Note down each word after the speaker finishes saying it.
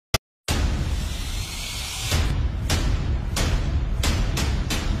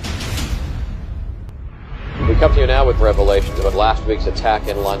Come to you now with revelations about last week's attack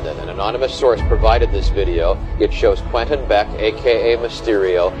in London. An anonymous source provided this video. It shows Quentin Beck, a.k.a.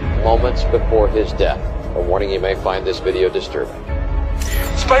 Mysterio, moments before his death. A warning, you may find this video disturbing.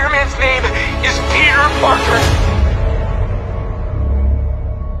 Spider-Man's name is Peter Parker.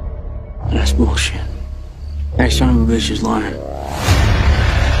 That's bullshit. That son of a bitch is lying.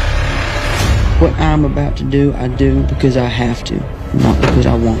 What I'm about to do, I do because I have to, not because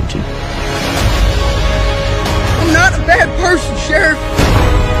I want to. I'm not a bad person, Sheriff.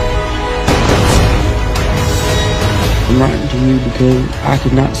 I'm writing to you because I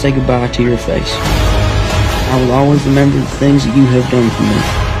could not say goodbye to your face. I will always remember the things that you have done for me.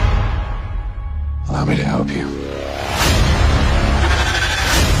 Allow me to help you.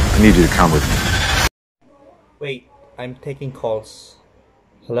 I need you to come with me. Wait, I'm taking calls.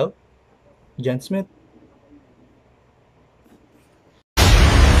 Hello? Jen Smith?